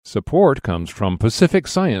Support comes from Pacific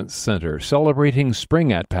Science Center, celebrating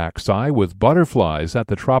spring at PacSci with butterflies at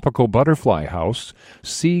the Tropical Butterfly House,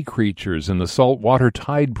 sea creatures in the saltwater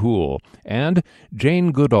tide pool, and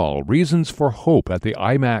Jane Goodall, Reasons for Hope at the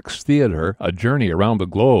IMAX Theater, a journey around the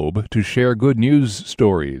globe to share good news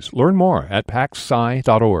stories. Learn more at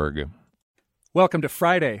pacsci.org. Welcome to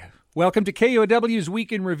Friday. Welcome to KUOW's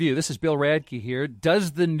Week in Review. This is Bill Radke here.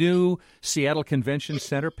 Does the new Seattle Convention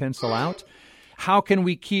Center pencil out? How can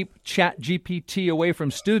we keep ChatGPT away from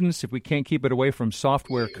students if we can't keep it away from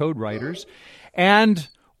software code writers? And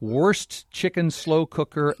worst chicken slow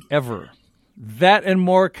cooker ever. That and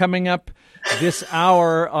more coming up this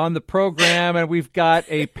hour on the program. And we've got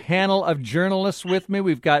a panel of journalists with me.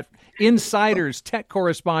 We've got Insiders tech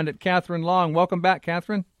correspondent Catherine Long. Welcome back,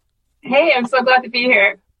 Catherine. Hey, I'm so glad to be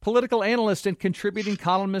here. Political analyst and contributing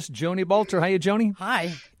columnist Joni Balter. How you, Joni?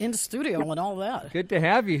 Hi, in the studio and all that. Good to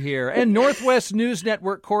have you here. And Northwest News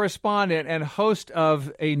Network correspondent and host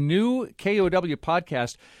of a new KUOW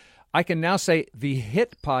podcast. I can now say the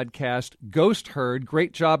hit podcast, Ghost Herd.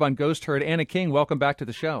 Great job on Ghost Herd. Anna King, welcome back to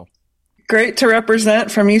the show. Great to represent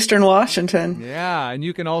from Eastern Washington. Yeah, and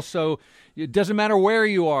you can also, it doesn't matter where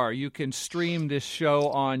you are, you can stream this show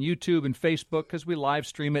on YouTube and Facebook because we live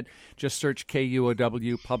stream it. Just search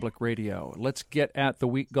KUOW Public Radio. Let's get at the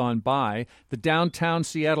week gone by. The downtown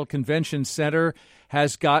Seattle Convention Center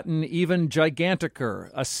has gotten even giganticer.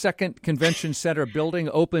 A second convention center building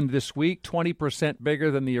opened this week, 20% bigger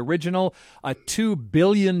than the original, a $2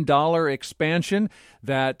 billion expansion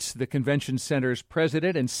that the convention center's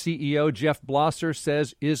president and CEO Jeff Blosser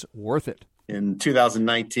says is worth it. In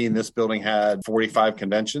 2019, this building had 45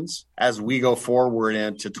 conventions. As we go forward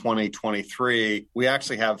into 2023, we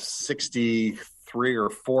actually have 63 or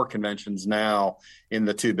 4 conventions now in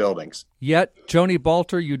the 2 buildings. Yet, Joni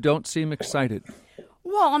Balter, you don't seem excited.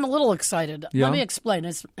 Well, I'm a little excited. Yeah? Let me explain.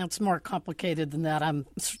 It's more complicated than that. I'm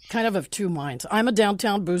kind of two minds. I'm a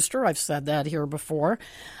downtown booster. I've said that here before.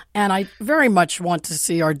 And I very much want to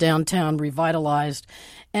see our downtown revitalized.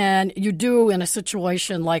 And you do in a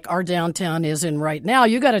situation like our downtown is in right now,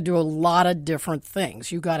 you got to do a lot of different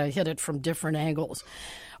things. You got to hit it from different angles.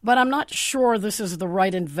 But I'm not sure this is the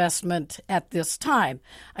right investment at this time.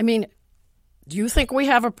 I mean, do you think we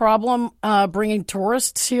have a problem bringing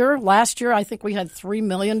tourists here? Last year, I think we had 3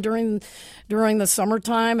 million during the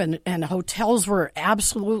summertime, and hotels were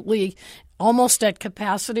absolutely almost at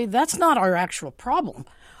capacity. That's not our actual problem.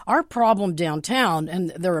 Our problem downtown,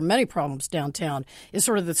 and there are many problems downtown, is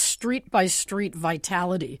sort of the street-by-street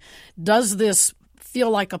vitality. Does this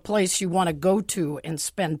feel like a place you want to go to and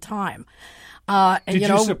spend time? Did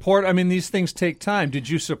you support, I mean, these things take time. Did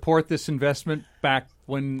you support this investment back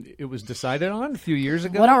when it was decided on a few years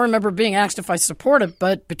ago? Well, I don't remember being asked if I support it,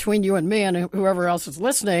 but between you and me and whoever else is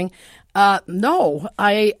listening, no.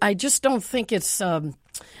 I just don't think it's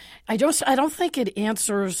I don't think it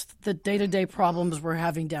answers the day-to-day problems we're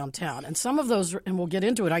having downtown. And some of those, and we'll get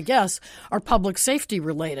into it, I guess, are public safety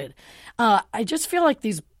related. I just feel like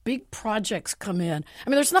these big projects come in. I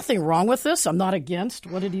mean, there's nothing wrong with this. I'm not against,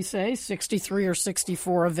 what did he say, 63 or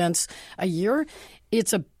 64 events a year.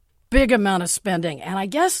 It's a big amount of spending. And I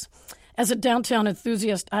guess as a downtown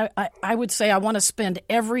enthusiast, I would say I want to spend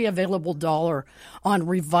every available dollar on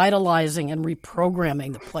revitalizing and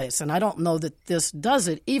reprogramming the place. And I don't know that this does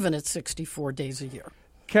it, even at 64 days a year.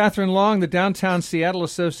 Catherine Long, the Downtown Seattle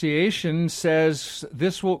Association, says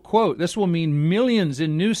this will, quote, this will mean millions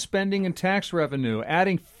in new spending and tax revenue,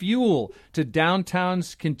 adding fuel to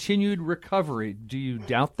downtown's continued recovery. Do you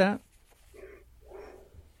doubt that?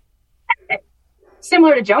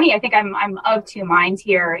 Similar to Joni, I think I'm of two minds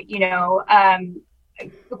here. You know,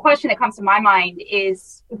 the question that comes to my mind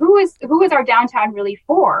is who is our downtown really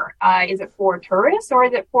for? Is it for tourists or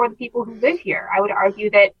is it for the people who live here? I would argue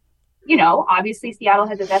that, you know, obviously Seattle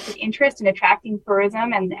has a vested interest in attracting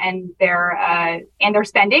tourism and their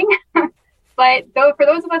spending. But for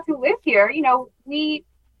those of us who live here, you know, we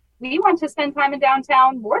want to spend time in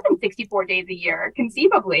downtown more than 64 days a year,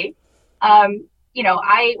 conceivably. You know,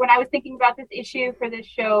 when I was thinking about this issue for this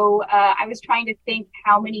show, I was trying to think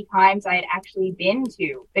how many times I had actually been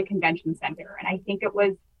to the convention center. And I think it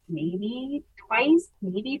was maybe twice,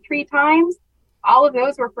 maybe 3 times. All of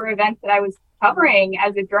those were for events that I was covering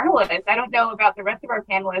as a journalist. I don't know about the rest of our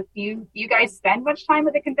panelists. Do you guys spend much time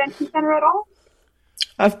at the convention center at all?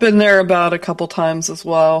 I've been there about a couple times as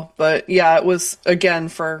well. But yeah, it was, again,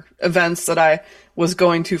 for events that I was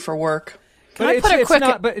going to for work. But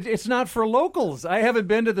it's not for locals. I haven't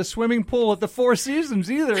been to the swimming pool at the Four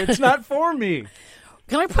Seasons either. It's not for me.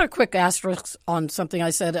 Can I put a quick asterisk on something I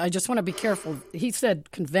said? I just want to be careful. He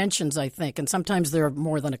said conventions, I think, and sometimes they're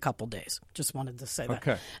more than a couple days. Just wanted to say that.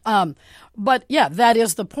 Okay. But, yeah, that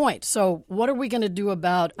is the point. So what are we going to do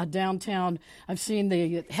about a downtown? I've seen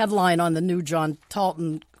the headline on the new John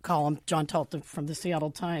Talton column, John Talton from the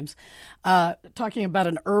Seattle Times, talking about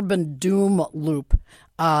an urban doom loop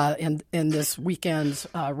in this weekend's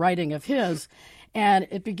writing of his. And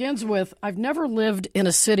it begins with, I've never lived in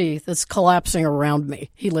a city that's collapsing around me.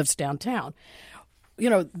 He lives downtown. You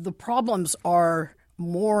know, the problems are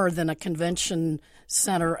more than a convention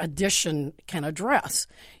center addition can address.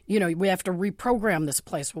 You know, we have to reprogram this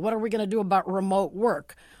place. Well, what are we going to do about remote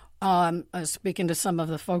work? I was speaking to some of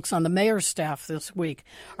the folks on the mayor's staff this week.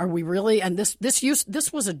 Are we really? And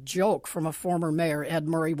this was a joke from a former mayor. Ed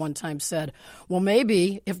Murray one time said, "Well,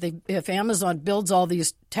 maybe if Amazon builds all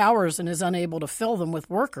these towers and is unable to fill them with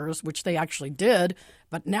workers, which they actually did,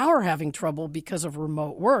 but now are having trouble because of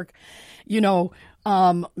remote work, you know,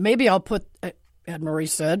 maybe I'll put." Ed Murray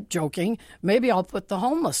said, joking, maybe I'll put the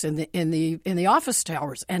homeless in the office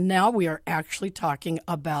towers. And now we are actually talking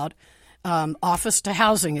about. Office to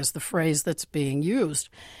housing is the phrase that's being used.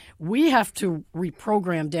 We have to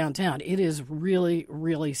reprogram downtown. It is really,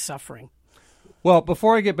 really suffering. Well,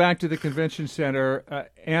 before I get back to the convention center,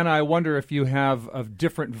 Anna, I wonder if you have a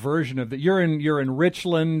different version of that. You're in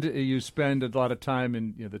Richland. You spend a lot of time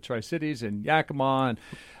in the Tri-Cities and Yakima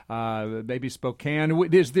and maybe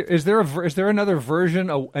Spokane. Is there another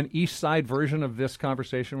version, an East Side version of this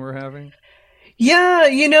conversation we're having? Yeah,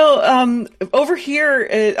 over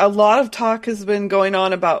here, a lot of talk has been going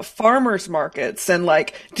on about farmers markets and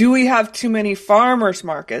do we have too many farmers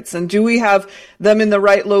markets and do we have them in the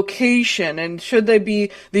right location and should they be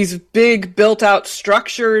these big built out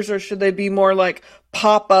structures or should they be more like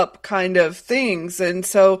pop-up kind of things? And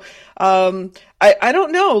so, I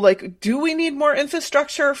don't know, do we need more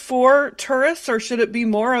infrastructure for tourists or should it be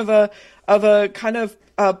more of a kind of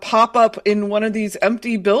pop up in one of these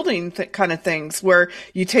empty building kind of things where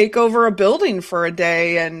you take over a building for a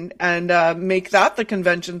day and make that the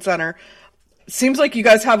convention center? Seems like you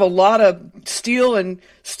guys have a lot of steel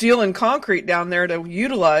and concrete down there to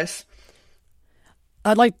utilize.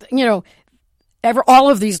 I'd like, all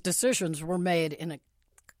of these decisions were made in a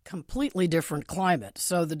completely different climate.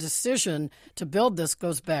 So the decision to build this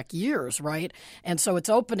goes back years, right? And so it's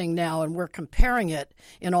opening now, and we're comparing it,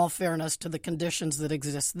 in all fairness, to the conditions that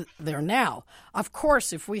exist there now. Of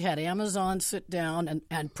course, if we had Amazon sit down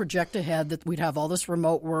and project ahead that we'd have all this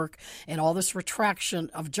remote work and all this retraction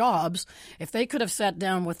of jobs, if they could have sat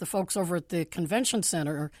down with the folks over at the convention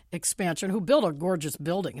center expansion, who built a gorgeous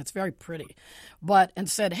building, it's very pretty, and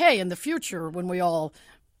said, hey, in the future, when we all,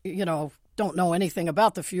 don't know anything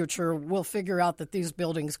about the future, we'll figure out that these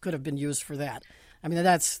buildings could have been used for that. I mean,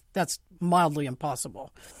 that's mildly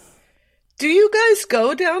impossible. Do you guys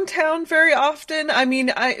go downtown very often? I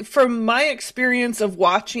mean, from my experience of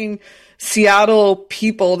watching Seattle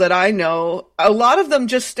people that I know, a lot of them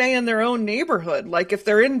just stay in their own neighborhood. Like if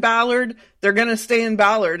they're in Ballard, they're going to stay in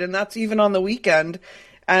Ballard, and that's even on the weekend.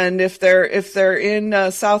 And if they're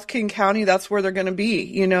in South King County, that's where they're going to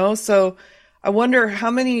be, So I wonder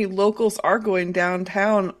how many locals are going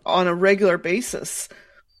downtown on a regular basis.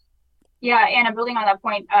 Yeah, Anna, building on that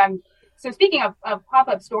point, so speaking of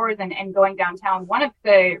pop-up stores and going downtown, one of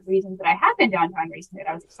the reasons that I have been downtown recently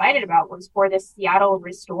that I was excited about was for this Seattle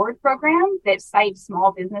Restored program that cites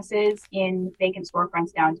small businesses in vacant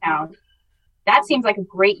storefronts downtown. That seems like a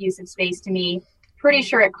great use of space to me. Pretty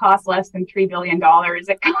sure it costs less than $3 billion.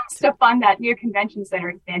 It costs to fund that new convention center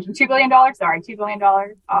expansion. $2 billion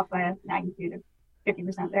off a magnitude of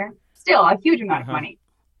 50% there. Still a huge amount of money.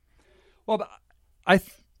 Well,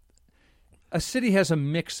 a city has a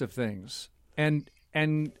mix of things. And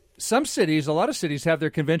some cities, a lot of cities have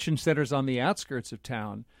their convention centers on the outskirts of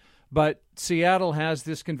town. But Seattle has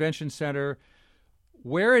this convention center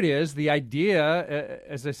where it is. The idea,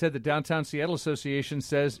 as I said, the Downtown Seattle Association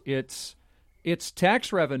says it's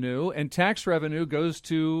tax revenue, and tax revenue goes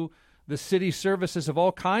to the city services of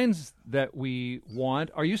all kinds that we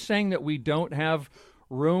want. Are you saying that we don't have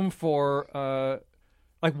room for,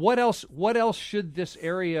 what else should this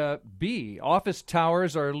area be? Office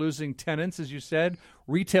towers are losing tenants, as you said.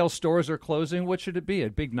 Retail stores are closing. What should it be,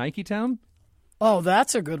 a big Nike town? Oh,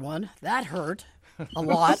 that's a good one. That hurt a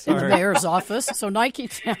lot in the mayor's office. So Nike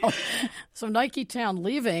Town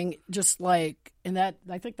leaving, just like in that,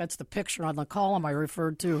 I think that's the picture on the column I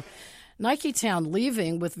referred to. Nike Town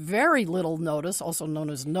leaving with very little notice, also known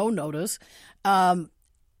as no notice.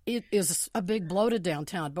 It is a big blow to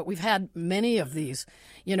downtown, but we've had many of these.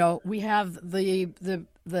 We have the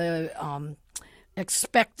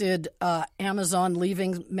expected Amazon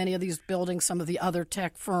leaving many of these buildings, some of the other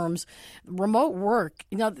tech firms. Remote work,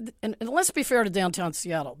 and let's be fair to downtown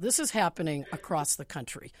Seattle. This is happening across the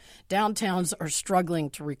country. Downtowns are struggling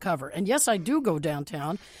to recover. And yes, I do go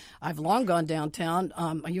downtown. I've long gone downtown.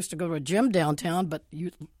 I used to go to a gym downtown, but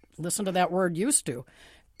you listen to that word, used to.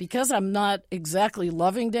 Because I'm not exactly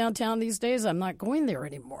loving downtown these days, I'm not going there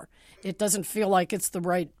anymore. It doesn't feel like it's the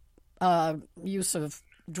right use of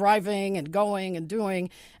driving and going and doing,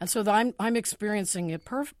 and so I'm experiencing it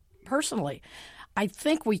personally. I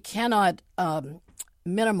think we cannot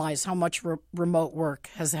minimize how much remote work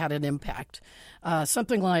has had an impact.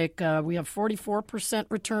 Something like we have 44%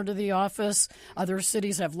 return to the office. Other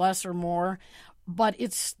cities have less or more, but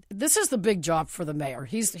this is the big job for the mayor.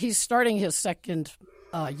 He's starting his second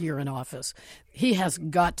year in office. He has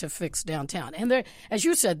got to fix downtown, and there, as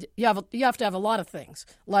you said, you have to have a lot of things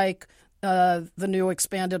like the new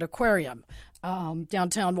expanded aquarium,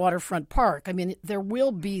 downtown waterfront park. I mean, there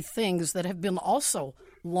will be things that have been also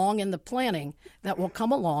long in the planning that will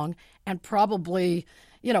come along and probably,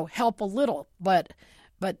 help a little. But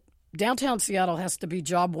downtown Seattle has to be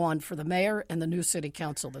job one for the mayor and the new city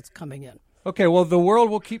council that's coming in. Okay, well, the world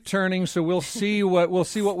will keep turning, so we'll see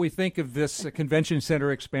what we think of this convention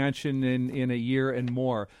center expansion in a year and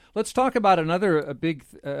more. Let's talk about another big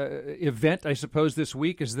event, I suppose, this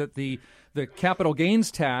week is that the capital gains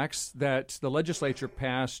tax that the legislature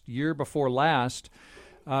passed year before last,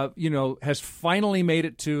 has finally made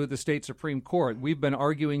it to the state Supreme Court. We've been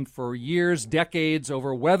arguing for years, decades,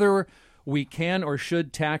 over whether we can or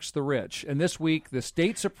should tax the rich, and this week the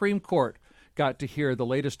state Supreme Court got to hear the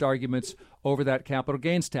latest arguments over that capital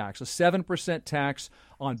gains tax, a 7% tax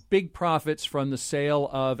on big profits from the sale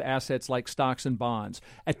of assets like stocks and bonds,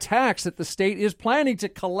 a tax that the state is planning to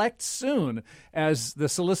collect soon, as the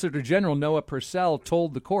Solicitor General, Noah Purcell,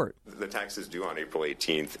 told the court. The tax is due on April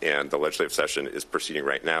 18th, and the legislative session is proceeding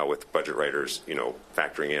right now with budget writers,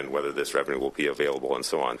 factoring in whether this revenue will be available and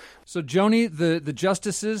so on. So, Joni, the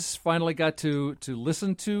justices finally got to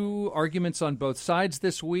listen to arguments on both sides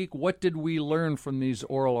this week. What did we learn from these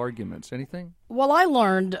oral arguments? Anything? Well, I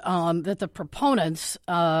learned that the proponents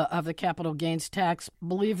of the capital gains tax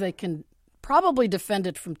believe they can probably defend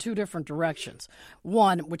it from two different directions.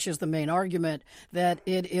 One, which is the main argument, that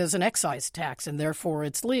it is an excise tax and therefore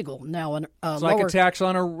it's legal. Now, it's like a tax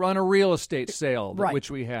on a real estate sale, right, which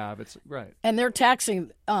we have. It's right, and they're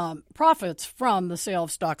taxing profits from the sale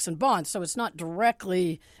of stocks and bonds. So it's not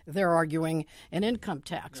directly, they're arguing, an income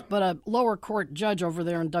tax. No. But a lower court judge over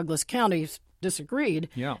there in Douglas County disagreed,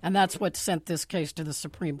 and that's what sent this case to the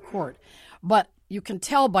Supreme Court. But you can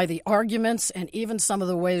tell by the arguments and even some of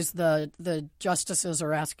the ways the justices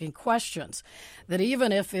are asking questions that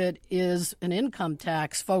even if it is an income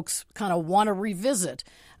tax, folks kind of want to revisit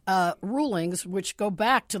rulings which go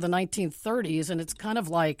back to the 1930s, and it's kind of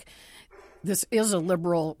like this is a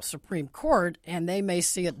liberal Supreme Court, and they may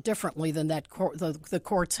see it differently than that the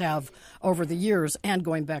courts have over the years and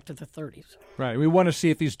going back to the 30s. Right. We want to see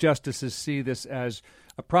if these justices see this as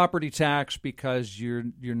a property tax because you're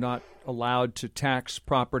not allowed to tax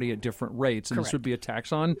property at different rates, and Correct. This would be a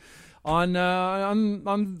tax on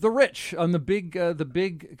the rich, on the big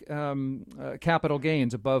capital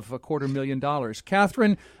gains above $250,000.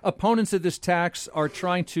 Catherine, opponents of this tax are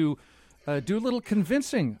trying to do a little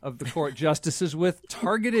convincing of the court justices with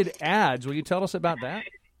targeted ads. Will you tell us about that?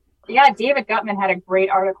 Yeah, David Gutman had a great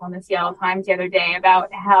article in the Seattle Times the other day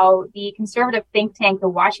about how the conservative think tank, the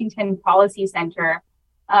Washington Policy Center,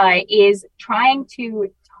 is trying to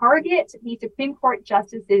target the Supreme Court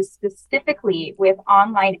justices specifically with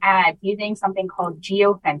online ads using something called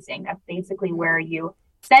geofencing. That's basically where you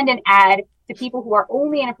send an ad to people who are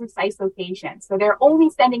only in a precise location. So they're only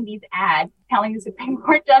sending these ads telling the Supreme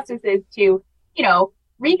Court justices to,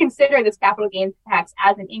 reconsider this capital gains tax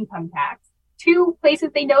as an income tax to places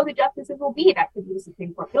they know the justices will be. That could be the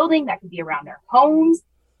Supreme Court building. That could be around their homes.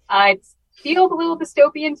 It feels a little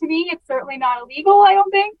dystopian to me. It's certainly not illegal, I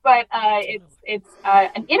don't think, but it's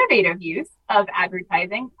an innovative use of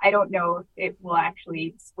advertising. I don't know if it will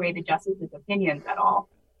actually sway the justices' opinions at all.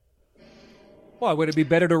 Well, would it be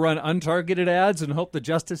better to run untargeted ads and hope the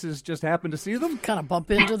justices just happen to see them? Kind of bump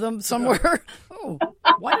into them somewhere. Oh,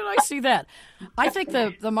 why did I see that? I think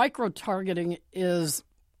the micro-targeting is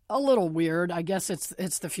a little weird. I guess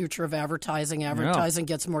it's the future of advertising. Advertising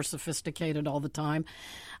gets more sophisticated all the time.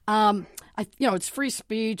 It's free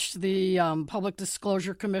speech. The Public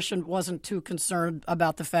Disclosure Commission wasn't too concerned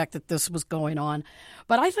about the fact that this was going on,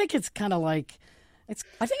 but I think it's kind of like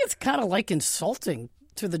insulting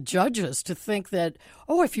to the judges to think that,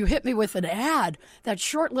 oh, if you hit me with an ad, that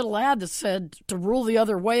short little ad that said to rule the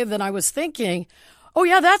other way, then I was thinking, oh,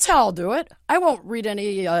 yeah, that's how I'll do it. I won't read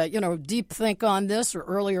any, deep think on this or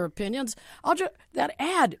earlier opinions. That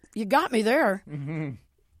ad, you got me there. Mm-hmm.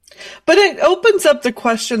 But it opens up the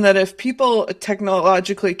question that if people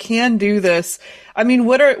technologically can do this, I mean,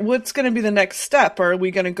 what's going to be the next step? Are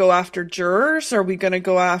we going to go after jurors? Are we going to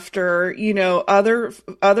go after,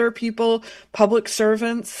 other people, public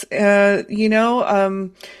servants? It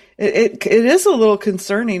is a little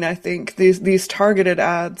concerning, I think, these targeted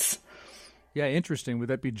ads. Yeah, interesting. Would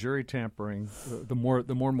that be jury tampering? The more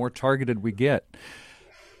and more targeted we get.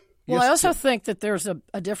 Well, yes, I also think that there's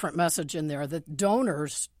a different message in there, that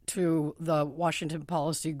donors to the Washington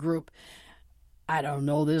Policy Group, I don't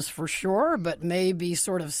know this for sure, but may be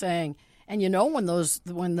sort of saying, and when those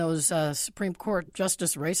Supreme Court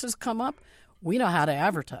justice races come up, we know how to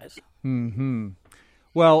advertise. Mm-hmm.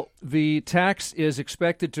 Well, the tax is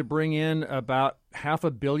expected to bring in about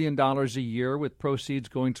 $500 million a year, with proceeds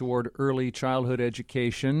going toward early childhood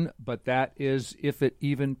education, but that is if it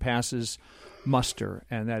even passes muster,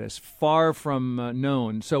 and that is far from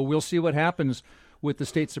known. So we'll see what happens with the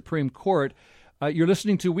state Supreme Court. You're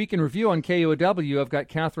listening to Week in Review on KUOW. I've got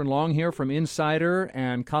Catherine Long here from Insider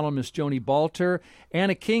and columnist Joni Balter.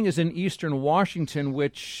 Anna King is in Eastern Washington,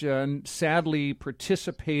 which sadly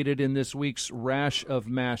participated in this week's rash of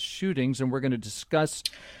mass shootings, and we're going to discuss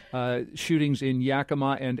shootings in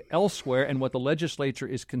Yakima and elsewhere and what the legislature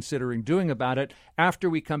is considering doing about it after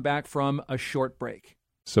we come back from a short break.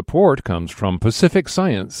 Support comes from Pacific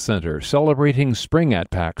Science Center, celebrating spring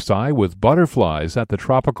at PacSci with butterflies at the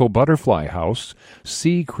Tropical Butterfly House,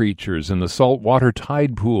 sea creatures in the saltwater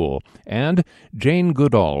tide pool, and Jane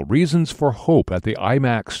Goodall, Reasons for Hope at the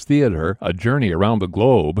IMAX Theater, a journey around the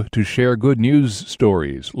globe to share good news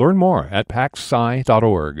stories. Learn more at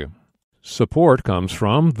pacsci.org. Support comes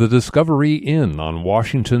from the Discovery Inn on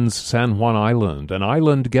Washington's San Juan Island, an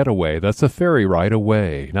island getaway that's a ferry ride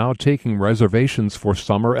away, now taking reservations for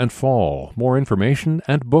summer and fall. More information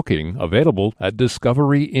and booking available at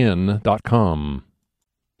discoveryinn.com.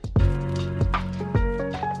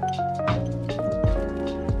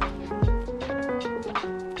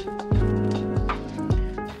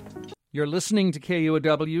 You're listening to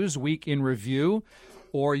KUOW's Week in Review,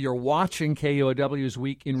 or you're watching KUOW's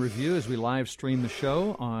Week in Review as we live stream the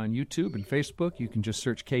show on YouTube and Facebook. You can just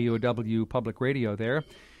search KUOW Public Radio there.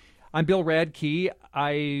 I'm Bill Radke.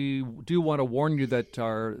 I do want to warn you that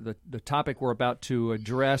the topic we're about to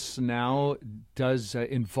address now does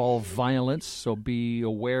involve violence, so be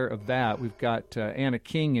aware of that. We've got Anna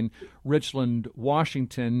King in Richland,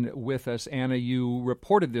 Washington with us. Anna, you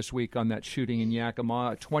reported this week on that shooting in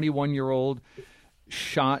Yakima. A 21-year-old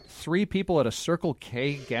shot 3 people at a Circle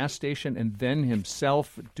K gas station and then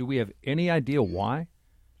himself. Do we have any idea why?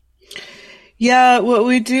 Yeah, what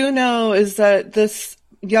we do know is that this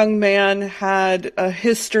young man had a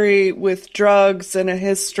history with drugs and a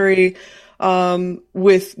history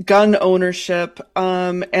with gun ownership,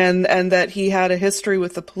 and that he had a history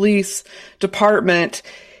with the police department.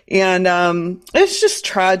 And it's just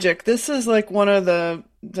tragic. This is like one of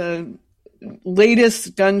the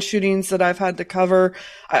latest gun shootings that I've had to cover.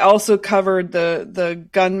 I also covered the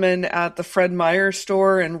gunman at the Fred Meyer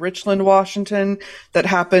store in Richland, Washington, that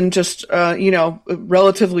happened just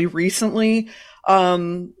relatively recently.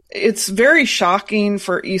 It's very shocking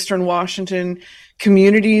for Eastern Washington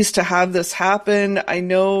communities to have this happen. I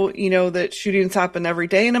know, that shootings happen every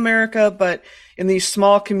day in America, but in these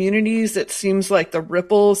small communities, it seems like the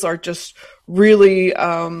ripples are just really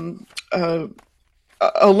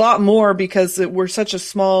a lot more, because we're such a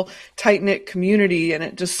small, tight-knit community, and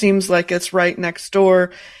it just seems like it's right next door.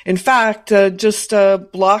 In fact, just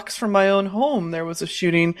blocks from my own home, there was a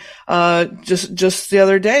shooting just the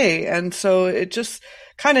other day, and so it just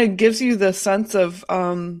kind of gives you the sense of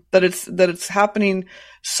that it's happening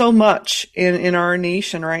so much in our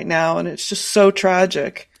nation right now, and it's just so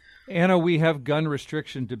tragic. Anna, we have gun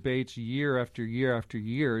restriction debates year after year after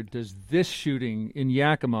year. Does this shooting in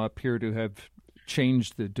Yakima appear to have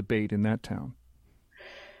changed the debate in that town?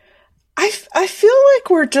 I feel like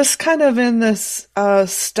we're just kind of in this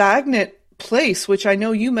stagnant place, which I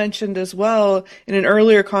know you mentioned as well in an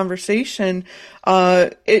earlier conversation.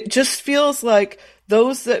 It just feels like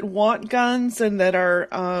those that want guns and that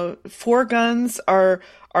are for guns are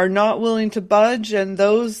not willing to budge, and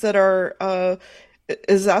those that are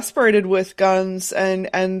exasperated with guns and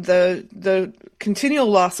the continual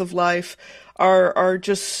loss of life are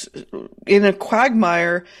just in a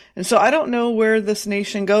quagmire. And so I don't know where this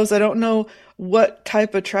nation goes. I don't know what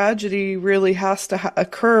type of tragedy really has to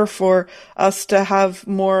occur for us to have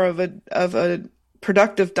more of a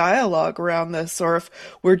productive dialogue around this, or if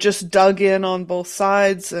we're just dug in on both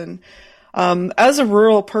sides. And as a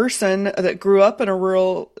rural person that grew up in a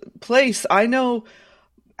rural place, I know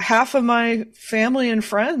half of my family and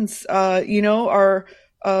friends, are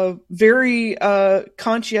very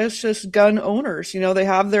conscientious gun owners. They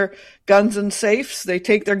have their guns in safes. They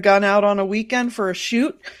take their gun out on a weekend for a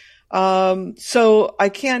shoot. So I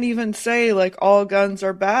can't even say like all guns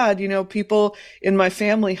are bad. People in my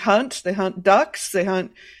family hunt. They hunt ducks. They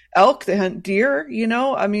hunt elk. They hunt deer.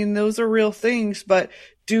 I mean, those are real things. But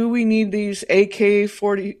do we need these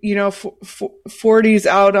AK-40, 40s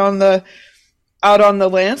out on the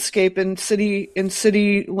landscape in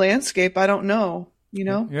city landscape? I don't know.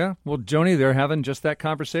 Yeah. Well, Joni, they're having just that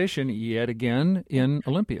conversation yet again in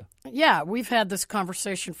Olympia. Yeah, we've had this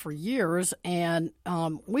conversation for years, and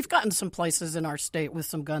we've gotten some places in our state with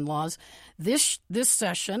some gun laws. This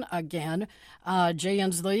session, again, Jay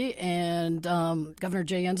Inslee and Governor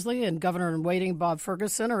Jay Inslee and Governor in Waiting Bob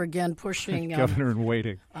Ferguson are again pushing Governor in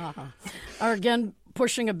Waiting are again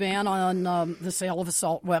pushing a ban on the sale of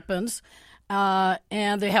assault weapons.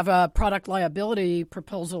 And they have a product liability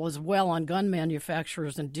proposal as well on gun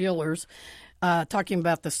manufacturers and dealers. Talking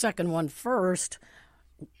about the second one first,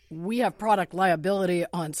 we have product liability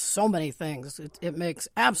on so many things. It makes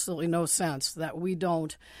absolutely no sense that we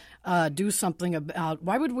don't do something about.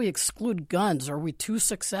 Why would we exclude guns? Are we too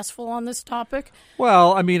successful on this topic?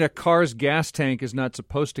 Well, I mean, a car's gas tank is not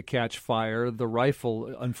supposed to catch fire. The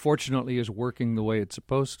rifle, unfortunately, is working the way it's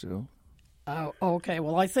supposed to. Oh, okay.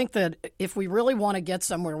 Well, I think that if we really want to get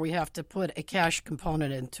somewhere, we have to put a cash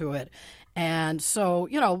component into it. And so,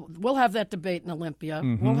 we'll have that debate in Olympia.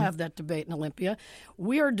 Mm-hmm. We'll have that debate in Olympia.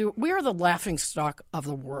 We are the laughingstock of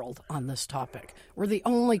the world on this topic. We're the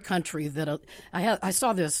only country that I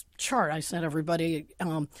saw this chart I sent everybody.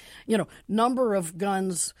 Number of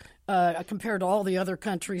guns compared to all the other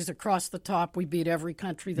countries across the top. We beat every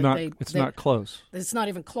country that It's not close. It's not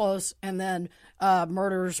even close. And then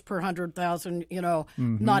murders per 100,000.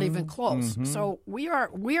 Not even close. Mm-hmm. So we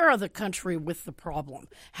are the country with the problem.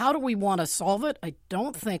 How do we want to solve it? I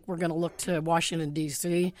don't think we're going to look to Washington,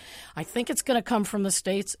 D.C. I think it's going to come from the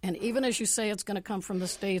states. And even as you say it's going to come from the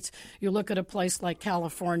states, you look at a place like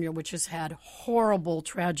California, which has had horrible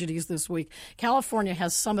tragedies this week. California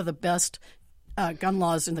has some of the best gun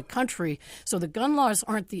laws in the country. So the gun laws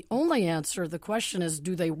aren't the only answer. The question is,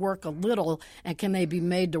 do they work a little, and can they be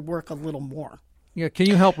made to work a little more? Yeah, can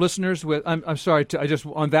you help listeners with? I'm sorry. I just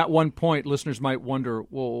on that one point, listeners might wonder,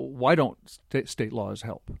 well, why don't state laws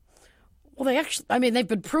help? Well, they've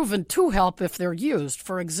been proven to help if they're used.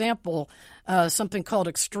 For example, something called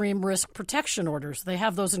extreme risk protection orders. They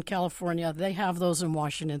have those in California. They have those in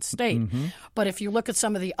Washington State. Mm-hmm. But if you look at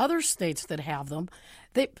some of the other states that have them,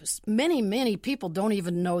 many people don't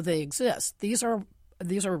even know they exist. These are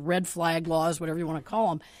red flag laws, whatever you want to call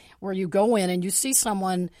them, where you go in and you see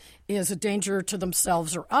someone is a danger to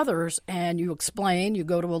themselves or others, and you explain. You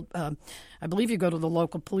go to I believe you go to the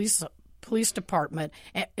local police department,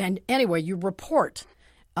 and anyway, you report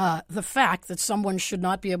the fact that someone should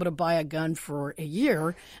not be able to buy a gun for a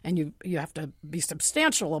year, and you have to be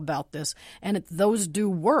substantial about this. And those do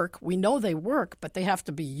work. We know they work, but they have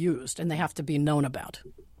to be used, and they have to be known about.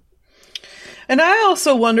 And I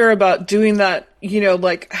also wonder about doing that,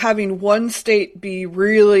 like having one state be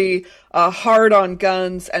really hard on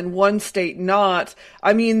guns and one state not.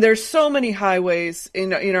 I mean, there's so many highways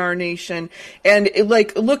in our nation, and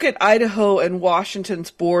look at Idaho and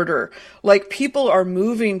Washington's border. Like, people are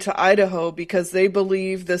moving to Idaho because they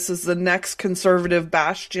believe this is the next conservative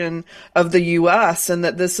bastion of the U.S. and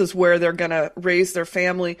that this is where they're going to raise their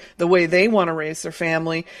family the way they want to raise their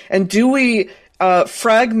family. And do we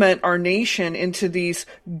fragment our nation into these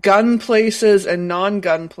gun places and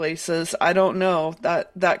non-gun places? I don't know.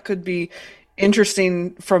 That could be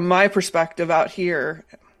interesting from my perspective out here.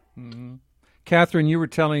 Mm-hmm. Catherine, you were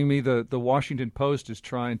telling me the Washington Post is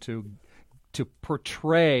trying to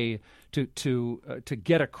portray to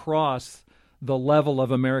get across the level of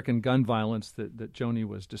American gun violence that Joni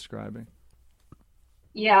was describing.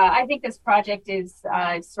 Yeah, I think this project is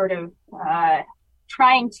sort of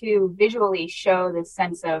trying to visually show this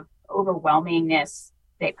sense of overwhelmingness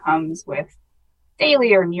that comes with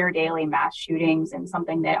daily or near daily mass shootings, and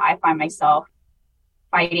something that I find myself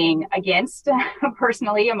fighting against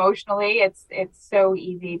personally, emotionally. It's so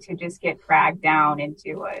easy to just get dragged down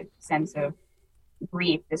into a sense of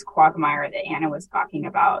brief, this quagmire that Anna was talking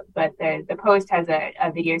about. But the Post has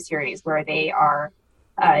a video series where they are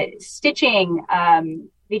stitching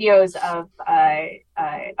videos of a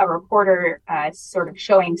reporter sort of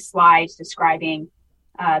showing slides describing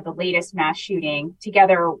the latest mass shooting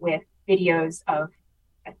together with videos of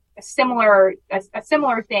a similar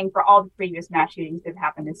thing for all the previous mass shootings that have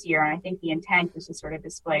happened this year. And I think the intent is to sort of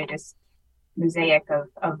display this mosaic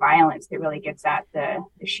of violence that really gets at the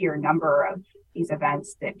sheer number of these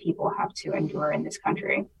events that people have to endure in this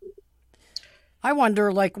country. I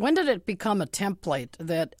wonder, like, when did it become a template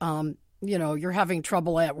that, you're having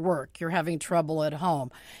trouble at work, you're having trouble at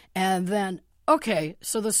home, and then, okay,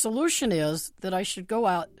 so the solution is that I should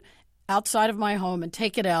go outside of my home and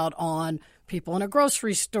take it out on people in a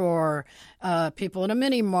grocery store, people in a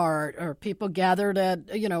mini mart, or people gathered at,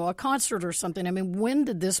 a concert or something. I mean, when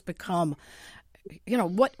did this become,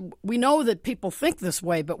 what we know that people think this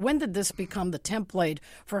way, but when did this become the template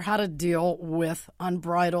for how to deal with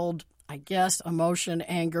unbridled, I guess, emotion,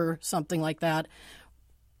 anger, something like that?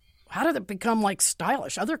 How did it become like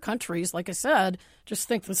stylish? Other countries, like I said, just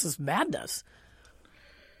think this is madness.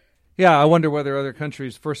 Yeah, I wonder whether other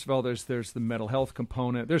countries. First of all, there's the mental health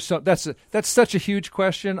component. That's such a huge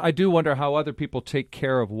question. I do wonder how other people take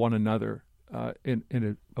care of one another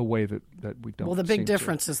in a way that we don't. Well, the big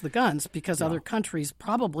difference is the guns, because other countries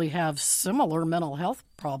probably have similar mental health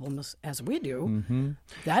problems as we do. Mm-hmm.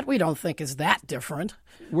 That we don't think is that different.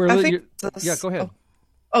 Go ahead.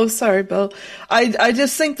 Oh, sorry, Bill. I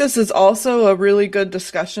just think this is also a really good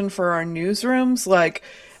discussion for our newsrooms. Like,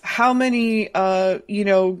 how many,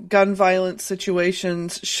 gun violence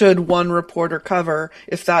situations should one reporter cover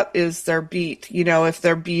if that is their beat? If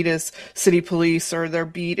their beat is city police, or their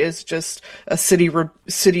beat is just a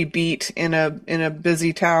city beat in a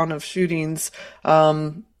busy town of shootings.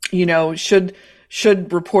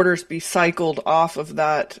 Should reporters be cycled off of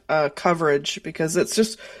that coverage, because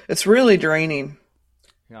it's really draining.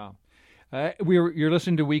 Yeah. You're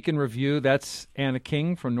listening to Week in Review. That's Anna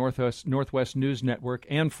King from Northwest News Network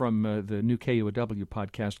and from the new KUOW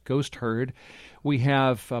podcast, Ghost Herd. We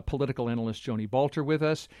have political analyst Joni Balter with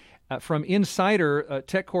us. From Insider,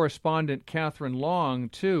 tech correspondent Catherine Long,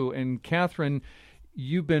 too. And Catherine,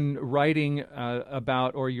 you've been writing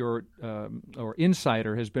about, or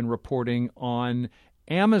Insider has been reporting on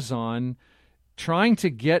Amazon trying to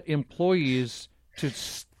get employees to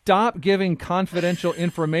stop giving confidential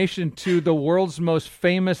information to the world's most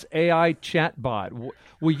famous AI chatbot.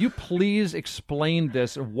 Will you please explain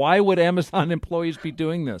this? Why would Amazon employees be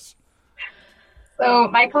doing this? So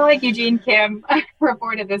my colleague Eugene Kim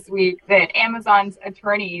reported this week that Amazon's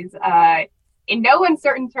attorneys, in no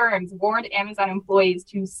uncertain terms, warned Amazon employees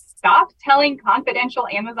to stop telling confidential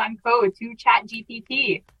Amazon code to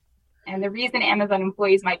ChatGPT. And the reason Amazon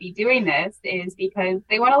employees might be doing this is because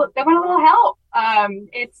they want a little help.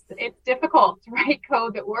 It's difficult to write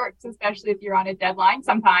code that works, especially if you're on a deadline.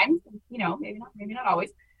 Sometimes, maybe not always.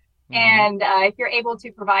 Mm-hmm. And if you're able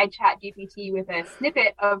to provide ChatGPT with a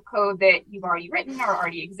snippet of code that you've already written or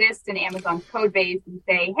already exists in Amazon's code base, and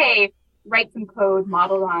say, hey, write some code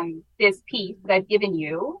modeled on this piece that I've given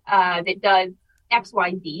you that does X,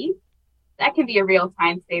 Y, Z. That can be a real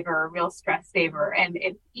time saver, a real stress saver. And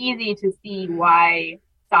it's easy to see why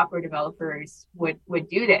software developers would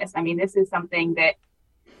do this. I mean, this is something that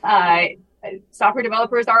software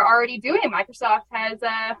developers are already doing. Microsoft has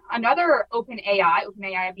another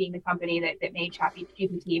OpenAI being the company that made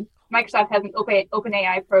ChatGPT. Microsoft has an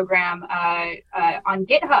OpenAI program on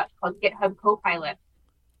GitHub called GitHub Copilot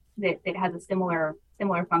that has a similar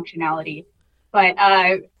functionality. But,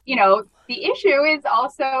 the issue is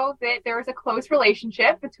also that there is a close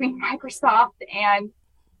relationship between Microsoft and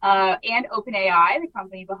OpenAI, the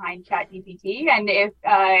company behind ChatGPT. And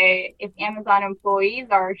if Amazon employees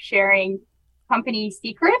are sharing company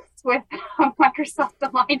secrets with a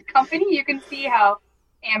Microsoft-aligned company, you can see how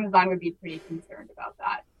Amazon would be pretty concerned about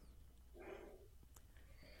that.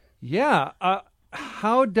 Yeah.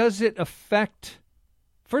 How does it affect...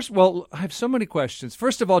 First of all, I have so many questions.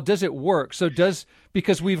 First of all, does it work?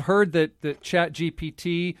 Because we've heard that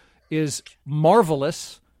ChatGPT is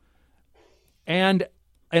marvelous, and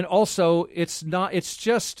also it's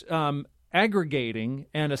just aggregating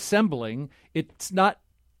and assembling.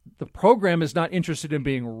 The program is not interested in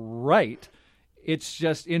being right. It's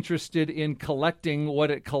just interested in collecting what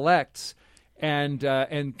it collects and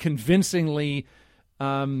convincingly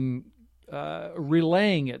relaying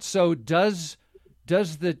it. So does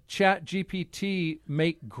the ChatGPT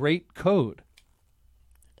make great code?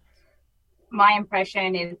 My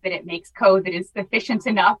impression is that it makes code that is sufficient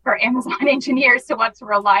enough for Amazon engineers to want to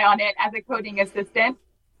rely on it as a coding assistant.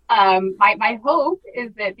 My hope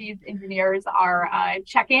is that these engineers are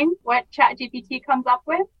checking what ChatGPT comes up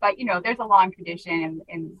with. But, there's a long tradition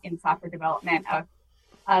in software development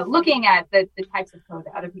of looking at the types of code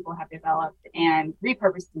that other people have developed and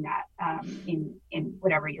repurposing that in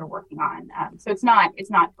whatever you're working on. So it's not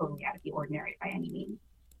totally out of the ordinary by any means.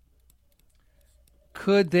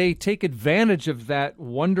 Could they take advantage of that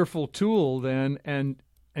wonderful tool then and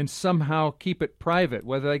somehow keep it private?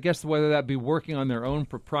 Whether that be working on their own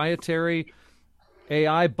proprietary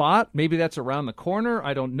AI bot, maybe that's around the corner.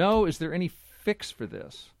 I don't know. Is there any fix for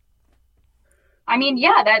this? I mean,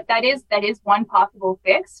 yeah, that is one possible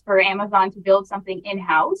fix for Amazon to build something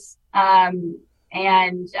in-house. And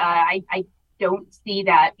I don't see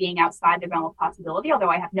that being outside the realm of possibility, although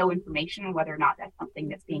I have no information on whether or not that's something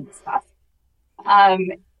that's being discussed.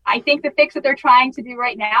 I think the fix that they're trying to do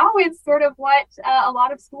right now is sort of what a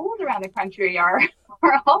lot of schools around the country are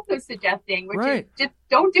also suggesting, which is just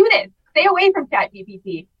don't do this. Stay away from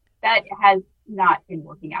ChatGPT. That has not been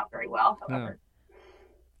working out very well, however. No.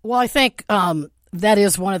 Well, I think that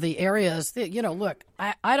is one of the areas that, look,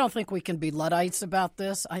 I don't think we can be Luddites about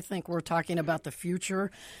this. I think we're talking about the future.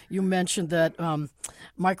 You mentioned that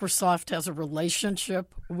Microsoft has a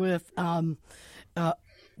relationship with,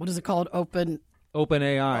 what is it called?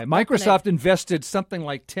 OpenAI. Microsoft invested something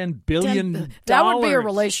like $10 billion. That would be a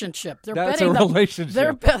relationship. That's a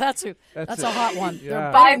relationship. That's a hot one. Yeah.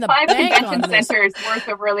 They're betting the five bank convention on this. centers worth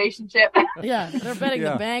of relationship. Yeah, they're betting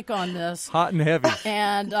the bank on this. Hot and heavy.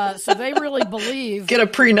 And so they really believe. Get a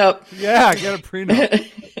prenup. Yeah, get a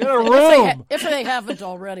prenup. Get a room. If they haven't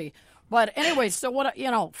already. But anyway, so what,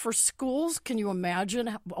 for schools, can you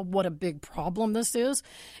imagine what a big problem this is?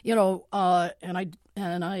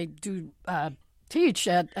 And I do teach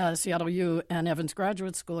at Seattle U and Evans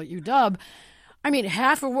Graduate School at UW. I mean,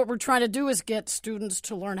 half of what we're trying to do is get students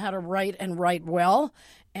to learn how to write and write well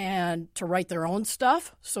and to write their own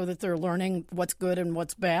stuff so that they're learning what's good and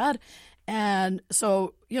what's bad. And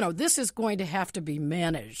so, this is going to have to be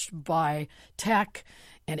managed by tech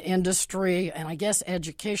and industry and I guess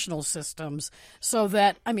educational systems so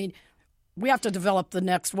that, we have to develop the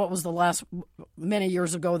next, what was the last, many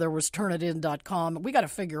years ago, there was Turnitin.com. We got to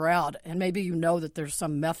figure out, and maybe that there's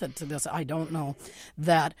some method to this. I don't know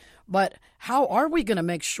that. But how are we going to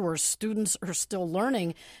make sure students are still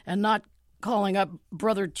learning and not calling up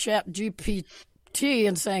Brother ChatGPT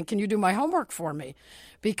and saying, can you do my homework for me?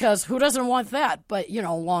 Because who doesn't want that? But,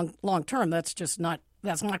 long term, that's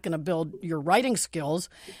not going to build your writing skills.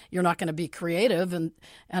 You're not going to be creative, and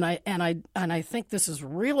I think this is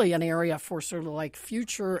really an area for sort of like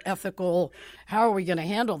future ethical. How are we going to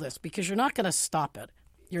handle this? Because you're not going to stop it.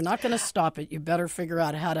 You're not going to stop it. You better figure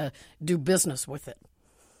out how to do business with it.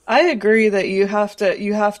 I agree that you have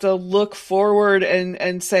to look forward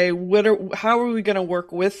and say how are we going to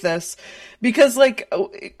work with this? Because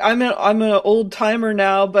I'm an old timer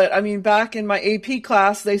now, but back in my AP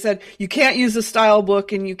class they said you can't use a style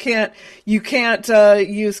book and you can't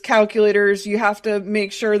use calculators. You have to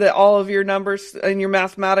make sure that all of your numbers in your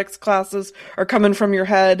mathematics classes are coming from your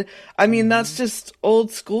head. That's just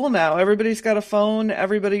old school now. Everybody's got a phone.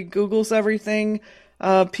 Everybody Googles everything.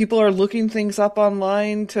 People are looking things up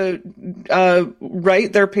online to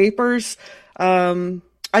write their papers.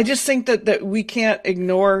 I just think that we can't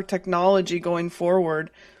ignore technology going forward.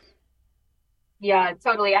 Yeah,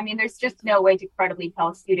 totally. There's just no way to credibly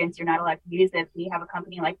tell students you're not allowed to use it. We have a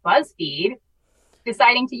company like BuzzFeed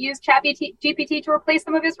deciding to use ChatGPT to replace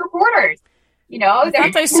some of its reporters. I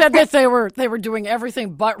thought they said that they were doing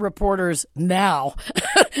everything but reporters now,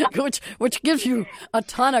 which gives you a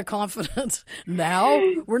ton of confidence. Now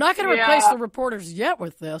we're not going to replace the reporters yet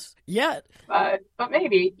with this yet, but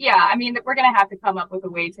maybe, yeah. We're going to have to come up with a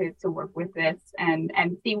way to work with this and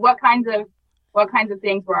see what kinds of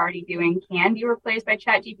things we're already doing can be replaced by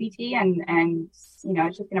ChatGPT, and it's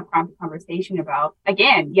just going to prompt a conversation about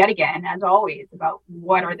yet again, as always, about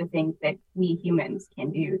what are the things that we humans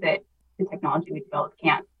can do that the technology we developed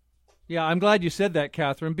can't. Yeah, I'm glad you said that,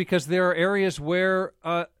 Catherine, because there are areas where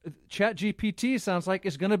ChatGPT sounds like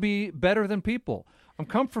is going to be better than people. I'm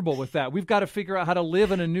comfortable with that. We've got to figure out how to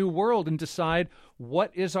live in a new world and decide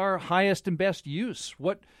what is our highest and best use.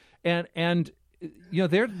 They're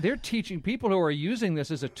teaching people who are using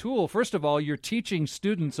this as a tool. First of all, you're teaching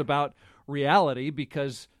students about reality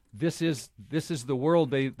because this is the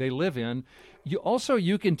world they live in.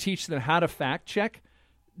 You can teach them how to fact check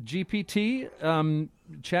GPT,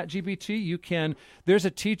 ChatGPT. There's a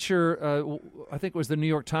teacher, I think it was the New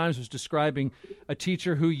York Times was describing a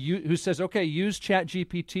teacher who says, okay, use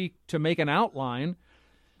ChatGPT to make an outline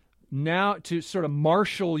now to sort of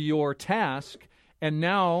marshal your task. And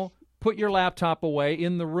now put your laptop away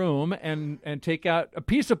in the room and take out a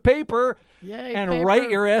piece of paper and write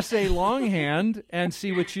your essay longhand and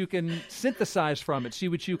see what you can synthesize from it, see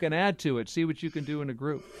what you can add to it, see what you can do in a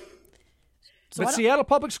group. So but Seattle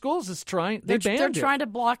Public Schools is trying. They're trying to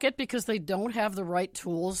block it because they don't have the right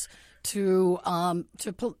tools to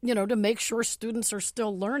make sure students are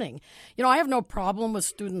still learning. I have no problem with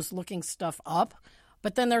students looking stuff up,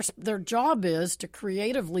 but then their job is to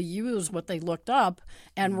creatively use what they looked up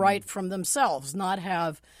and write from themselves, not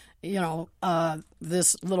have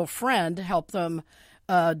this little friend help them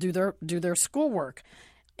do their schoolwork.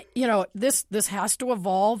 This has to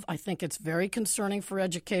evolve. I think it's very concerning for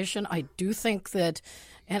education. I do think that,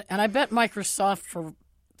 and I bet Microsoft, for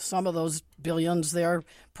some of those billions there,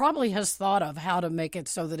 probably has thought of how to make it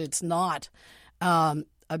so that it's not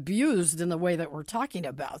abused in the way that we're talking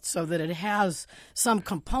about, so that it has some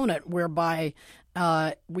component whereby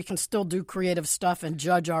we can still do creative stuff and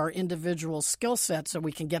judge our individual skill set so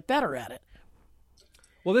we can get better at it.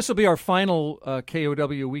 Well, this will be our final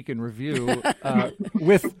KOW Week in Review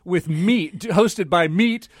with Meet, hosted by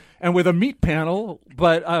Meet, and with a Meet panel.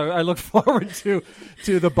 But I look forward to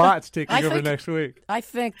the bots taking over next week. I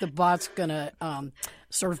think the bot's going to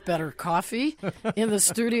serve better coffee in the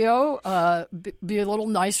studio, be a little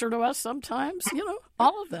nicer to us sometimes,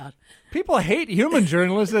 all of that. People hate human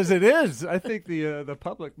journalists as it is. I think the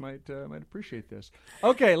public might appreciate this.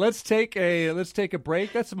 Okay, let's take a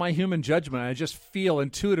break. That's my human judgment. I just feel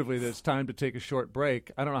intuitively that it's time to take a short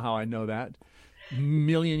break. I don't know how I know that.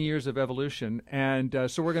 Million years of evolution. And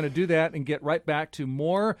so we're going to do that and get right back to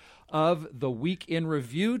more of the Week in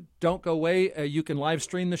Review. Don't go away. You can live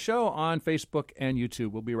stream the show on Facebook and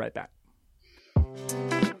YouTube. We'll be right back.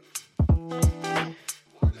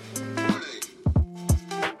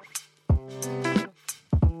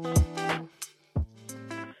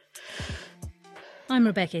 I'm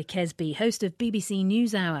Rebecca Kesby, host of BBC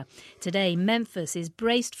NewsHour. Today, Memphis is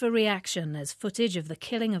braced for reaction as footage of the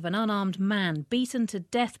killing of an unarmed man beaten to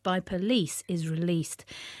death by police is released.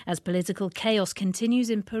 As political chaos continues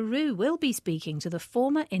in Peru, we'll be speaking to the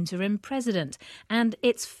former interim president and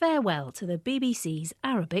its farewell to the BBC's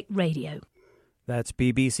Arabic radio. That's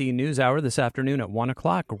BBC NewsHour this afternoon at 1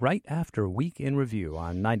 o'clock, right after Week in Review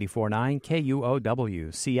on 94.9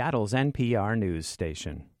 KUOW, Seattle's NPR news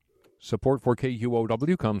station. Support for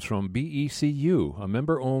KUOW comes from BECU, a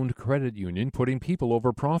member-owned credit union putting people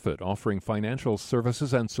over profit, offering financial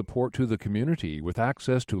services and support to the community with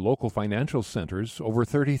access to local financial centers, over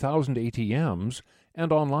 30,000 ATMs,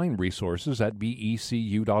 and online resources at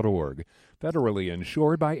becu.org. Federally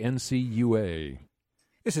insured by NCUA.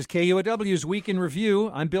 This is KUOW's Week in Review.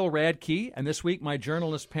 I'm Bill Radke, and this week my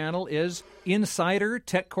journalist panel is insider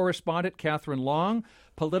tech correspondent Catherine Long,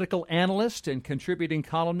 political analyst and contributing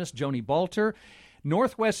columnist Joni Balter,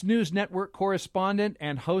 Northwest News Network correspondent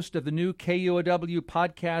and host of the new KUOW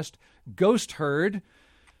podcast Ghost Herd,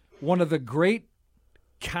 one of the great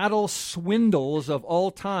cattle swindles of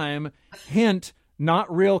all time. Hint,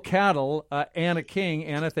 not real cattle. Anna King.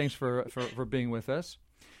 Anna, thanks for being with us.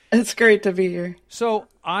 It's great to be here. So,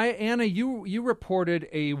 Anna, you reported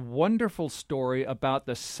a wonderful story about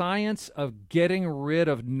the science of getting rid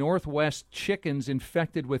of Northwest chickens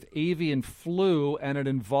infected with avian flu, and it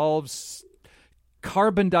involves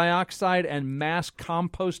carbon dioxide and mass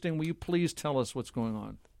composting. Will you please tell us what's going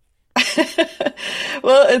on?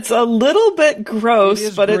 Well, it's a little bit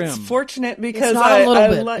gross, but grim. It's fortunate because it's not I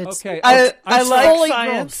like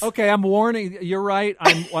science. Okay, I'm warning. You're right.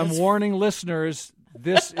 I'm warning listeners.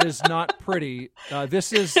 This is not pretty.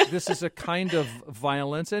 This is a kind of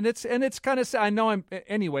violence, and it's kind of. I know.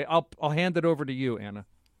 Anyway. I'll hand it over to you, Anna.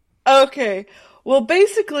 Okay. Well,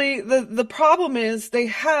 basically, the problem is they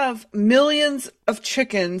have millions of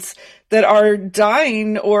chickens that are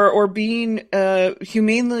dying or being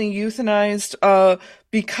humanely euthanized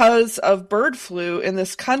because of bird flu in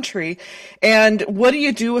this country. And what do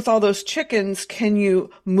you do with all those chickens? Can you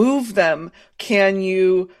move them? Can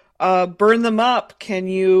you burn them up? Can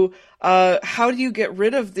you, how do you get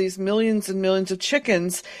rid of these millions and millions of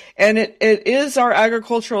chickens? And it is our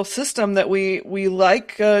agricultural system that we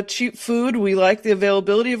like cheap food. We like the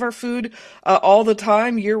availability of our food all the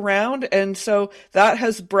time, year round. And so that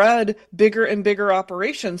has bred bigger and bigger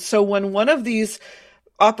operations. So when one of these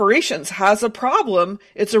operations has a problem,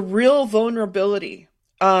 it's a real vulnerability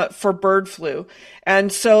for bird flu.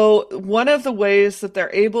 And so one of the ways that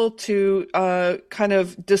they're able to kind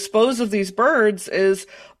of dispose of these birds is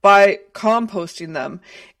by composting them.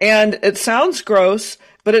 And it sounds gross,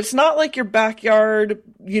 but it's not like your backyard,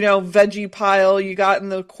 veggie pile you got in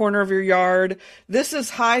the corner of your yard. This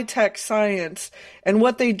is high-tech science. And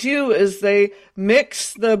what they do is they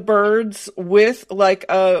mix the birds with like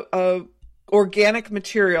a organic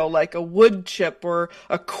material, like a wood chip or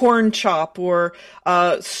a corn chop or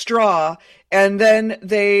straw, and then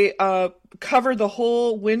they cover the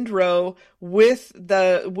whole windrow with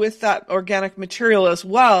that organic material as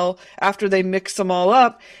well after they mix them all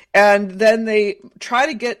up. And then they try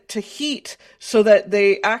to get to heat so that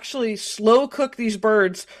they actually slow cook these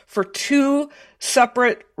birds for 2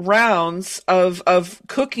 separate rounds of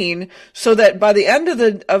cooking, so that by the end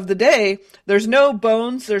of the day, there's no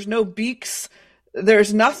bones, there's no beaks,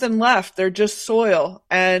 there's nothing left. They're just soil.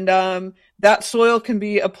 And that soil can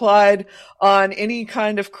be applied on any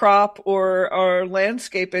kind of crop or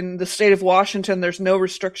landscape in the state of Washington. There's no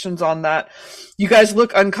restrictions on that. You guys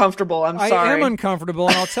look uncomfortable. I'm sorry. I am uncomfortable,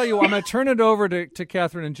 and I'll tell you, I'm going to turn it over to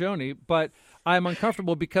Catherine and Joni, but I'm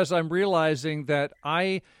uncomfortable because I'm realizing that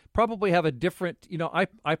I probably have a different,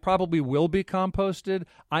 I probably will be composted.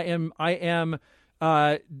 I am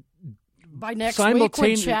by next week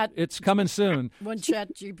when it's coming soon. When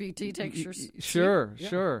ChatGPT takes your seat? Sure.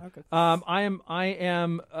 Okay. I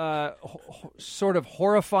am sort of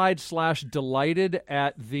horrified / delighted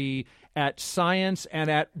at science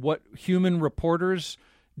and at what human reporters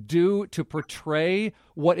do to portray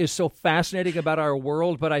what is so fascinating about our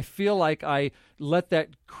world, but I feel like I let that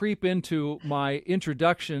creep into my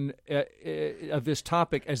introduction of this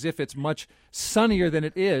topic as if it's much sunnier than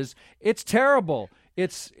it is. It's terrible.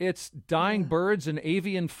 It's dying birds and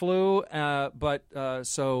avian flu, but there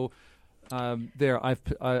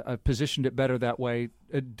I've positioned it better that way.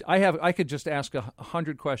 I could just ask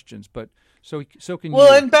 100 questions, but so can you.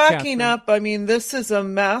 Well, and backing Catherine. up, I mean, this is a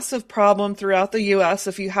massive problem throughout the U.S.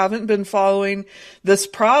 If you haven't been following this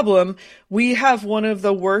problem, we have one of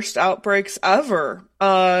the worst outbreaks ever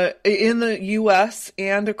in the U.S.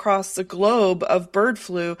 and across the globe of bird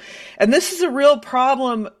flu. And this is a real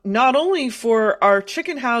problem not only for our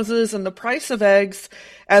chicken houses and the price of eggs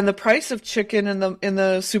and the price of chicken in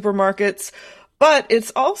the supermarkets, but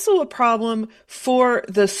it's also a problem for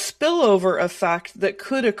the spillover effect that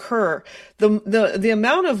could occur. The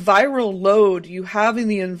amount of viral load you have in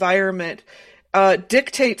the environment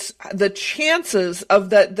dictates the chances of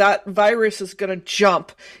that virus is going to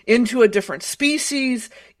jump into a different species,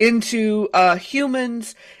 into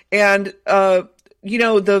humans, and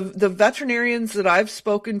the veterinarians that I've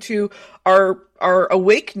spoken to are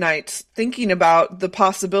awake nights thinking about the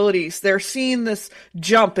possibilities. They're seeing this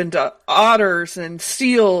jump into otters and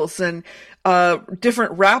seals and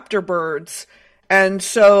different raptor birds. And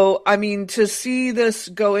so, I mean, to see this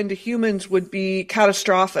go into humans would be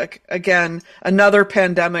catastrophic. Again, another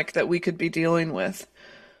pandemic that we could be dealing with.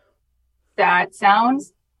 That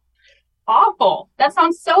sounds awful. That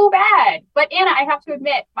sounds so bad. But Anna, I have to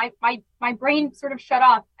admit, my brain sort of shut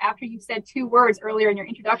off after you said 2 words earlier in your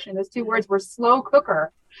introduction. Those 2 words were slow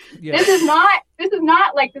cooker. Yes. This is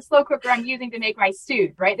not like the slow cooker I'm using to make my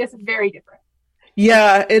stew, right? This is very different.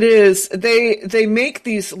 Yeah, it is. They make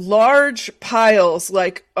these large piles,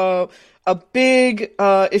 like a big,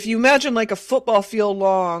 if you imagine like a football field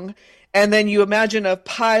long, and then you imagine a